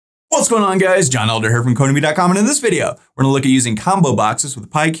What's going on, guys? John Elder here from Codemy.com, and in this video, we're going to look at using ComboBoxes with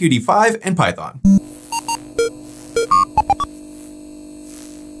PyQT5 and Python.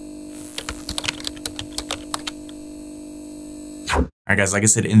 Alright guys, like I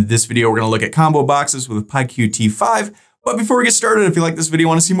said, in this video, we're going to look at ComboBoxes with PyQT5. But before we get started, if you like this video and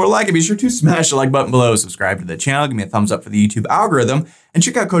want to see more like it, be sure to smash the like button below, subscribe to the channel, give me a thumbs up for the YouTube algorithm, and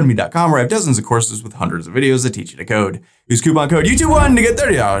check out Codemy.com where I have dozens of courses with hundreds of videos that teach you to code. Use coupon code YouTube1 to get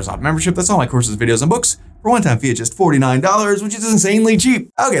 $30 off membership. That's all my courses, videos, and books for one-time fee at just $49, which is insanely cheap.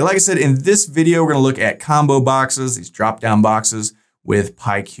 Okay, like I said, in this video, we're going to look at ComboBoxes, these drop-down boxes with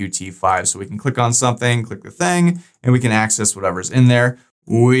PyQT5. So we can click on something, click the thing, and we can access whatever's in there.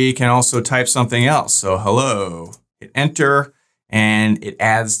 We can also type something else. So hello. Hit enter, and it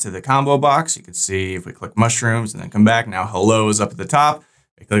adds to the combo box. You can see if we click mushrooms and then come back, now hello is up at the top.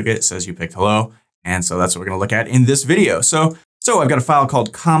 I click it, it says you picked hello. And so that's what we're gonna look at in this video. So I've got a file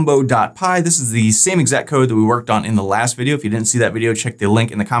called combo.py. This is the same exact code that we worked on in the last video. If you didn't see that video, check the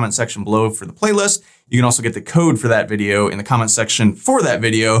link in the comment section below for the playlist. You can also get the code for that video in the comment section for that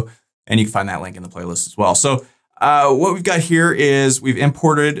video, and you can find that link in the playlist as well. So what we've got here is we've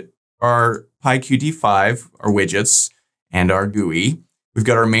imported our PyQT5, our widgets, and our GUI. We've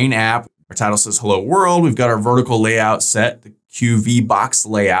got our main app. Our title says Hello World. We've got our vertical layout set, the QV box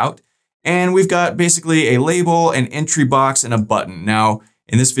layout. And we've got basically a label, an entry box, and a button. Now,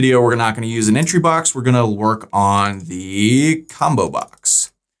 in this video, we're not going to use an entry box. We're going to work on the combo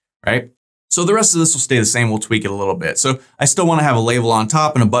box, right? So the rest of this will stay the same. We'll tweak it a little bit. So I still want to have a label on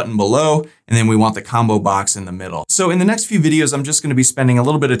top and a button below, and then we want the combo box in the middle. So in the next few videos, I'm just going to be spending a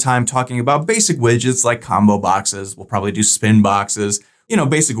little bit of time talking about basic widgets like combo boxes. We'll probably do spin boxes, you know,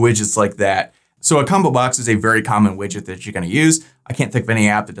 basic widgets like that. So a combo box is a very common widget that you're going to use. I can't think of any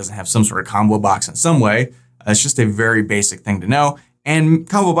app that doesn't have some sort of combo box in some way. It's just a very basic thing to know. And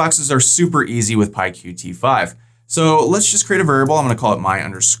combo boxes are super easy with PyQT5. So let's just create a variable. I'm going to call it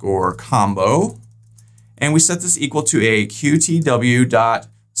my_combo. And we set this equal to a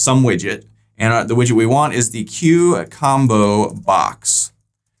qtw.someWidget. And the widget we want is the QComboBox,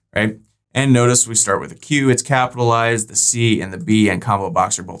 right? And notice we start with a Q, it's capitalized, the C and the B and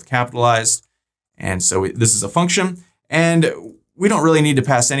ComboBox are both capitalized. And so this is a function. And we don't really need to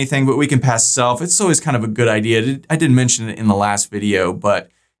pass anything, but we can pass self. It's always kind of a good idea. I didn't mention it in the last video, but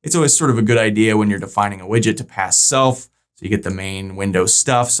it's always sort of a good idea when you're defining a widget to pass self. So you get the main window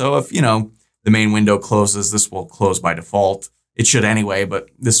stuff. So if, you know, the main window closes, this will close by default. It should anyway, but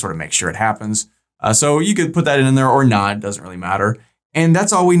this sort of makes sure it happens. So you could put that in there or not, it doesn't really matter. And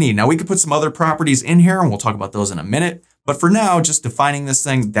that's all we need. Now we could put some other properties in here and we'll talk about those in a minute. But for now, just defining this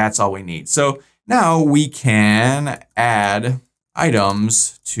thing, that's all we need. So now we can add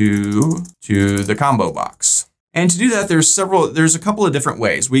items to the combo box. And to do that, there's a couple of different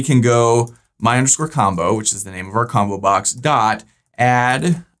ways. We can go my_combo, which is the name of our combo box, dot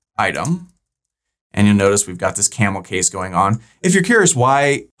add item. And you'll notice we've got this camel case going on. If you're curious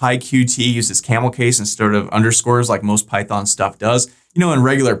why PyQt uses camel case instead of underscores like most Python stuff does, you know, in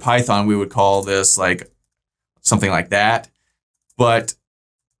regular Python, we would call this like something like that. But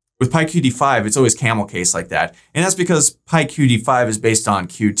with PyQt5, it's always camel case like that. And that's because PyQt5 is based on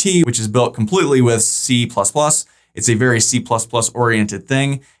Qt, which is built completely with C++. It's a very C++ oriented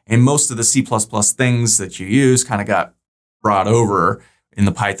thing. And most of the C++ things that you use kind of got brought over in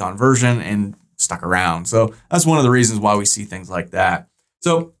the Python version and stuck around. So that's one of the reasons why we see things like that.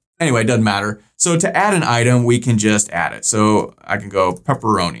 So anyway, it doesn't matter. So to add an item, we can just add it. So I can go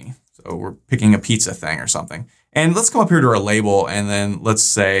pepperoni. So we're picking a pizza thing or something. And let's come up here to our label and then let's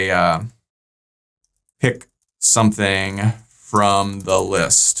say pick something from the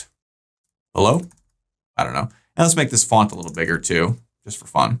list. Hello? I don't know. And let's make this font a little bigger too, just for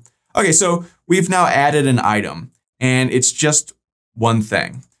fun. Okay, so we've now added an item and it's just one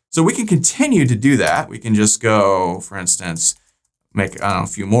thing. So we can continue to do that. We can just go, for instance, make, I don't know, a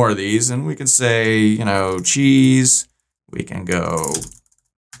few more of these and we can say, you know, cheese. We can go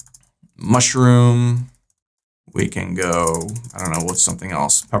mushroom. We can go, I don't know, what's something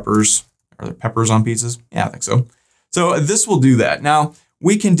else? Peppers. Are there peppers on pizzas? Yeah, I think so. So this will do that. Now,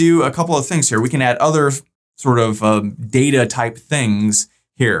 we can do a couple of things here. We can add other sort of data type things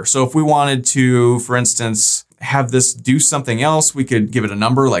here. So if we wanted to, for instance, have this do something else, we could give it a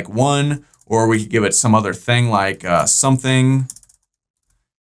number like 1, or we could give it some other thing like something,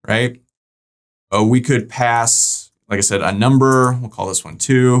 right? We could pass, like I said, a number. We'll call this one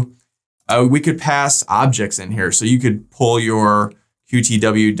 2. We could pass objects in here. So you could pull your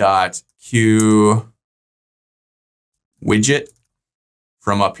qtw.QWidget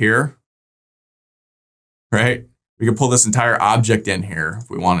from up here, right? We could pull this entire object in here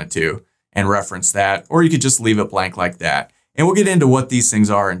if we wanted to and reference that, or you could just leave it blank like that. And we'll get into what these things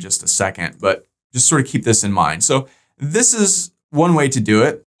are in just a second, but just sort of keep this in mind. So this is one way to do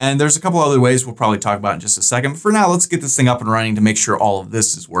it. And there's a couple other ways we'll probably talk about in just a second. But for now, let's get this thing up and running to make sure all of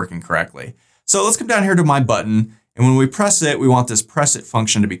this is working correctly. So let's come down here to my button. And when we press it, we want this press it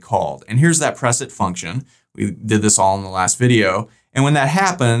function to be called. And here's that press it function. We did this all in the last video. And when that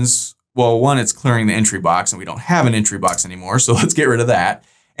happens, well, one, it's clearing the entry box and we don't have an entry box anymore. So let's get rid of that.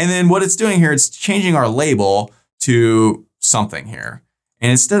 And then what it's doing here, it's changing our label to something here.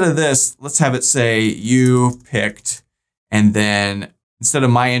 And instead of this, let's have it say you picked, and then instead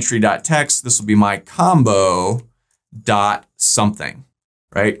of myEntry.text, this will be my combo.something,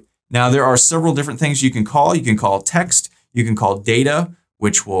 right? Now there are several different things you can call. You can call text, you can call data,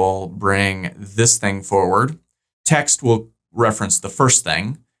 which will bring this thing forward. Text will reference the first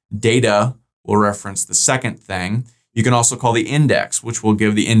thing. Data will reference the second thing. You can also call the index, which will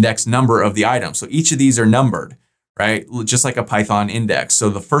give the index number of the item. So each of these are numbered, right? Just like a Python index. So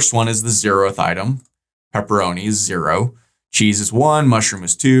the first one is the 0th item. Pepperoni is 0. Cheese is 1. Mushroom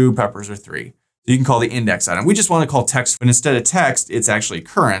is 2. Peppers are 3. So you can call the index item. We just want to call text, but instead of text, it's actually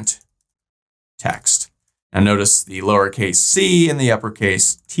current text. Now notice the lowercase c and the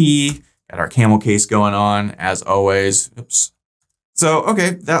uppercase t. Got our camel case going on as always. Oops. So,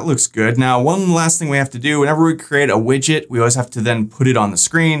 okay, that looks good. Now, one last thing we have to do, whenever we create a widget, we always have to then put it on the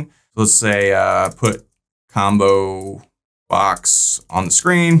screen. So let's say put ComboBox on the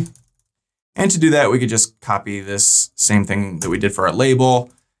screen. And to do that, we could just copy this same thing that we did for our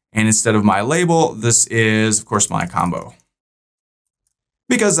label. And instead of my label, this is, of course, my combo.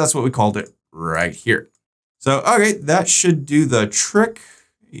 Because that's what we called it right here. So, okay, that should do the trick.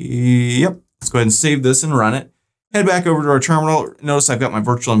 Yep, let's go ahead and save this and run it. Head back over to our terminal. Notice I've got my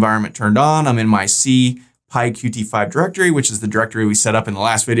virtual environment turned on. I'm in my C PyQT5 directory, which is the directory we set up in the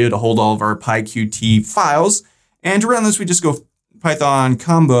last video to hold all of our PyQT files. And to run this, we just go Python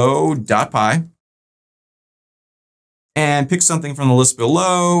combo.py and pick something from the list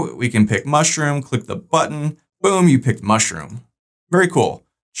below. We can pick mushroom, click the button, boom, you picked mushroom. Very cool.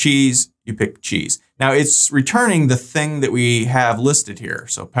 Cheese, you picked cheese. Now it's returning the thing that we have listed here.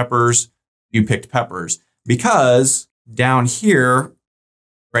 So peppers, you picked peppers. Because down here,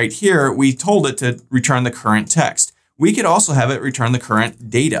 right here, we told it to return the current text. We could also have it return the current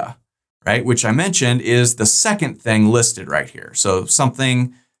data, right? Which I mentioned is the second thing listed right here. So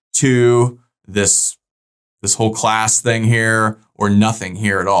something to this whole class thing here or nothing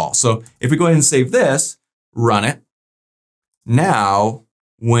here at all. So if we go ahead and save this, run it. Now,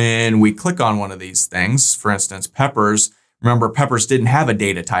 when we click on one of these things, for instance, peppers, remember peppers didn't have a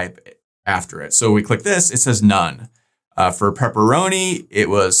data type after it. So we click this, it says none. For pepperoni, it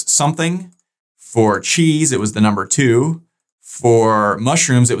was something. For cheese, it was the number 2. For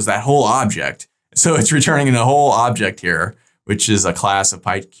mushrooms, it was that whole object. So it's returning in a whole object here, which is a class of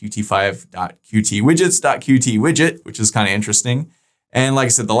PyQT5.QTWidgets.QTWidget, which is kind of interesting. And like I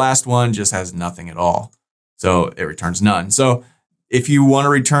said, the last one just has nothing at all. So it returns none. So if you want to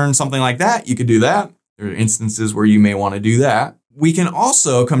return something like that, you could do that. There are instances where you may want to do that. We can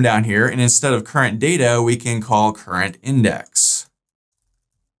also come down here and instead of currentData, we can call currentIndex.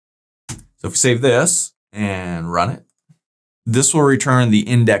 So if we save this and run it, this will return the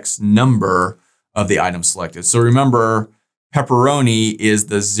index number of the item selected. So remember, pepperoni is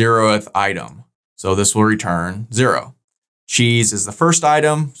the 0th item. So this will return 0. Cheese is the first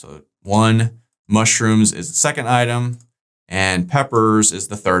item, so 1. Mushrooms is the second item, and peppers is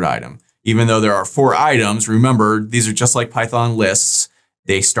the third item. Even though there are 4 items, remember, these are just like Python lists.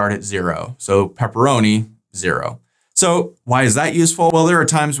 They start at 0. So pepperoni, 0. So why is that useful? Well, there are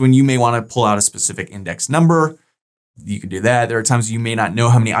times when you may want to pull out a specific index number. You can do that. There are times you may not know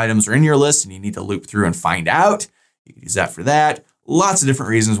how many items are in your list and you need to loop through and find out. You can use that for that. Lots of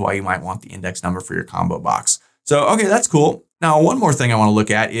different reasons why you might want the index number for your combo box. So, okay, that's cool. Now, one more thing I want to look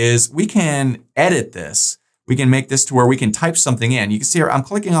at is we can edit this. We can make this to where we can type something in. You can see here, I'm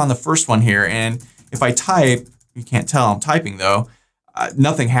clicking on the first one here, and if I type, you can't tell I'm typing though,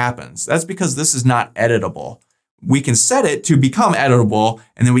 nothing happens. That's because this is not editable. We can set it to become editable,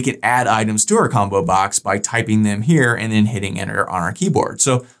 and then we can add items to our combo box by typing them here and then hitting enter on our keyboard.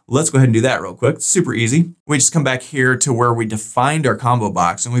 So let's go ahead and do that real quick. It's super easy. We just come back here to where we defined our combo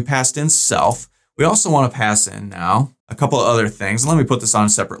box and we passed in self. We also want to pass in now a couple of other things. Let me put this on a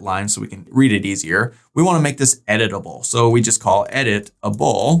separate line so we can read it easier. We want to make this editable. So we just call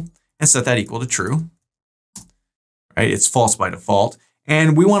editable and set that equal to true. Right? It's false by default.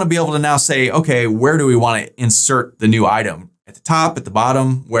 And we want to be able to now say, okay, where do we want to insert the new item? At the top, at the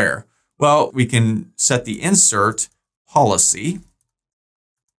bottom, where? Well, we can set the insert policy,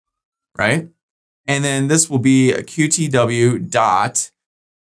 right? And then this will be a qtw dot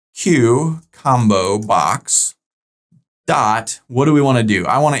q combo box dot, what do we want to do?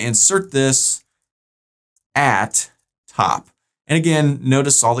 I want to insert this at top. And again,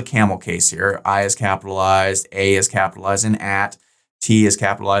 notice all the camel case here. I is capitalized, A is capitalized and at, T is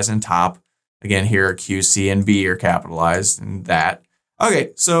capitalized and top. Again, here Q, C, and B are capitalized and that.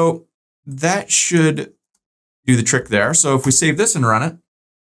 Okay, so that should do the trick there. So if we save this and run it,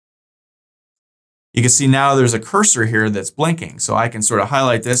 you can see now there's a cursor here that's blinking. So I can sort of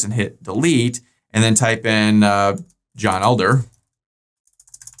highlight this and hit delete and then type in John Elder,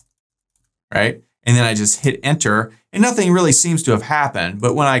 right? And then I just hit enter and nothing really seems to have happened.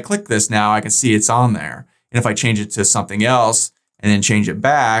 But when I click this now, I can see it's on there. And if I change it to something else and then change it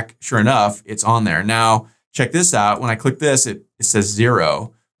back, sure enough, it's on there. Now, check this out. When I click this, it says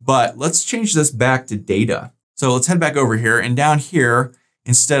 0. But let's change this back to data. So let's head back over here and down here,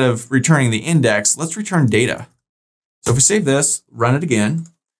 instead of returning the index, let's return data. So if we save this, run it again,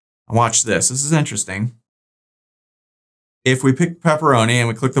 and watch this. This is interesting. If we pick pepperoni and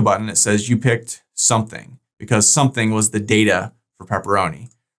we click the button, it says you picked something because something was the data for pepperoni.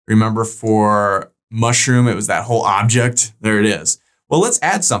 Remember for mushroom, it was that whole object. There it is. Well, let's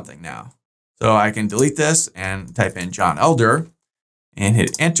add something now. So I can delete this and type in John Elder and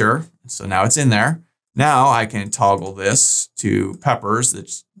hit enter. So now it's in there. Now I can toggle this to peppers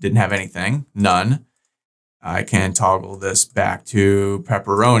that didn't have anything, none. I can toggle this back to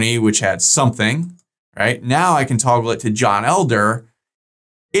pepperoni, which had something, right? Now I can toggle it to John Elder.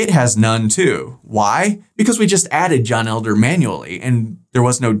 It has none too. Why? Because we just added John Elder manually and there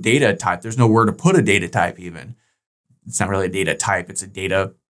was no data type. There's nowhere to put a data type even. It's not really a data type. It's a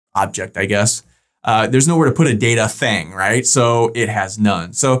data object, I guess. There's nowhere to put a data thing, right? So it has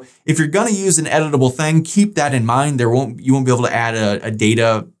none. So if you're going to use an editable thing, keep that in mind. You won't be able to add a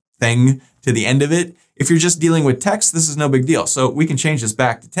data thing to the end of it. If you're just dealing with text, this is no big deal. So we can change this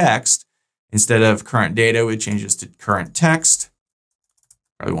back to text. Instead of currentData, we change this to currentText.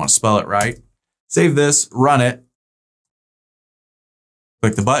 Probably want to spell it right. Save this, run it.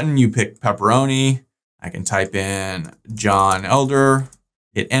 Click the button, you pick pepperoni. I can type in John Elder,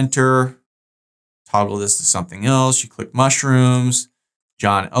 hit enter. Toggle this to something else. You click mushrooms,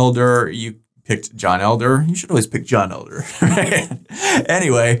 John Elder. You picked John Elder. You should always pick John Elder.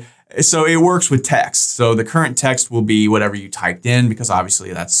 Anyway, so it works with text. So the current text will be whatever you typed in because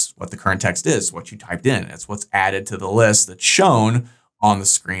obviously that's what the current text is, what you typed in. It's what's added to the list that's shown on the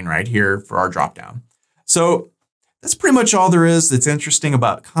screen right here for our dropdown. So that's pretty much all there is that's interesting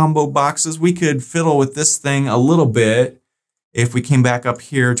about combo boxes. We could fiddle with this thing a little bit. If we came back up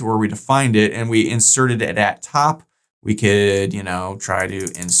here to where we defined it and we inserted it at top, we could, try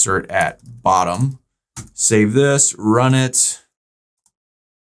to insert at bottom. Save this, run it.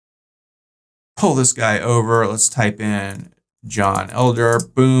 Pull this guy over. Let's type in John Elder.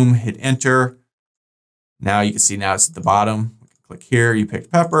 Boom, hit enter. Now you can see now it's at the bottom. We can click here. You picked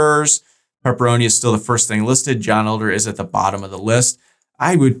peppers. Pepperoni is still the first thing listed. John Elder is at the bottom of the list.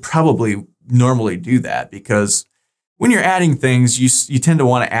 I would probably normally do that because when you're adding things, you tend to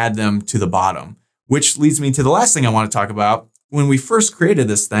want to add them to the bottom, which leads me to the last thing I want to talk about. When we first created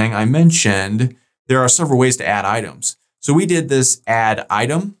this thing, I mentioned there are several ways to add items. So we did this add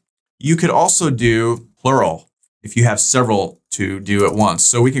item. You could also do plural if you have several to do at once.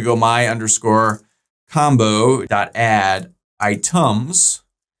 So we could go my_combo.add items,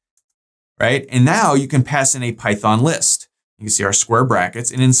 right? And now you can pass in a Python list. You can see our square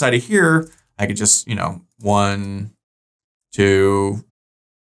brackets. And inside of here, I could just, 1, 2,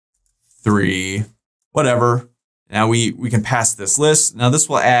 3, whatever. Now we can pass this list. Now this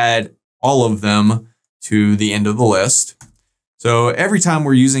will add all of them to the end of the list. So every time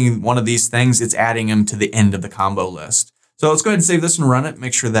we're using one of these things, it's adding them to the end of the combo list. So let's go ahead and save this and run it.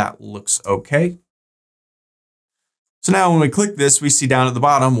 Make sure that looks okay. So now when we click this, we see down at the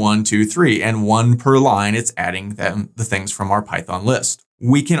bottom 1, 2, 3, and 1 per line. It's adding the things from our Python list.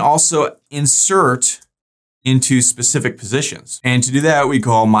 We can also insert into specific positions. And to do that, we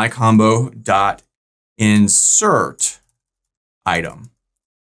call myCombo.insert item,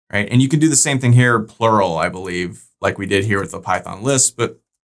 right? And you can do the same thing here, plural, I believe, like we did here with the Python list, but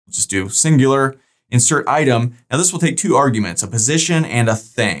we'll just do singular, insert item. Now this will take 2 arguments, a position and a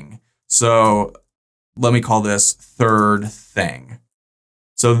thing. So let me call this third thing.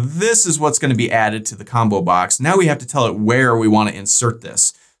 So this is what's going to be added to the combo box. Now we have to tell it where we want to insert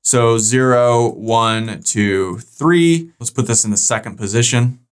this. So 0, 1, 2, 3. Let's put this in the second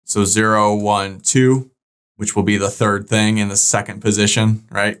position. So 0, 1, 2, which will be the third thing in the second position,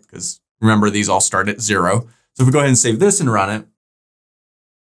 right? Because remember, these all start at 0. So if we go ahead and save this and run it,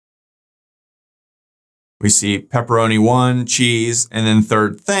 we see pepperoni 1, cheese, and then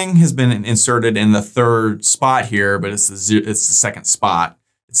third thing has been inserted in the third spot here, but it's the second spot.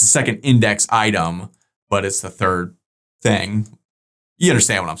 It's the second index item, but it's the third thing. You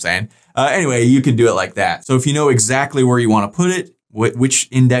understand what I'm saying? Anyway, you can do it like that. So if you know exactly where you want to put it, which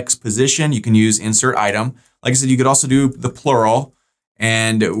index position, you can use insert item. Like I said, you could also do the plural,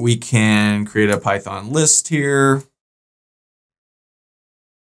 and we can create a Python list here.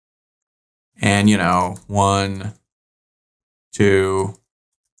 And, you know, 1, 2,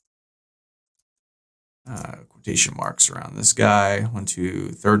 quotation marks around this guy, 1, 2,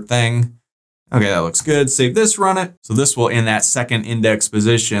 third thing. Okay, that looks good. Save this, run it. So this will, in that second index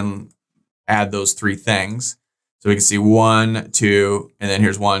position, add those 3 things. So we can see 1, 2, and then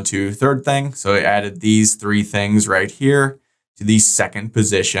here's 1, 2, third thing. So it added these 3 things right here to the second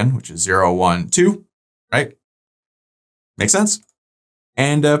position, which is 0, 1, 2, right? Makes sense?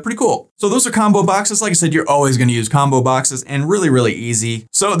 And pretty cool. So those are combo boxes. Like I said, you're always going to use combo boxes, and really, really easy.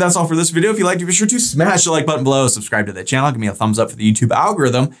 So that's all for this video. If you liked it, be sure to smash the like button below, subscribe to the channel, give me a thumbs up for the YouTube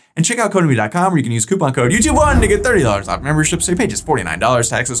algorithm, and check out Codemy.com where you can use coupon code YouTube1 to get $30 off membership. So you pay just $49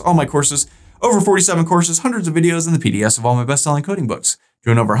 to access all my courses, over 47 courses, hundreds of videos, and the PDFs of all my best-selling coding books.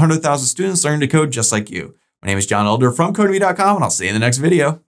 Join over 100,000 students learning to code just like you. My name is John Elder from Codemy.com, and I'll see you in the next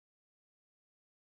video.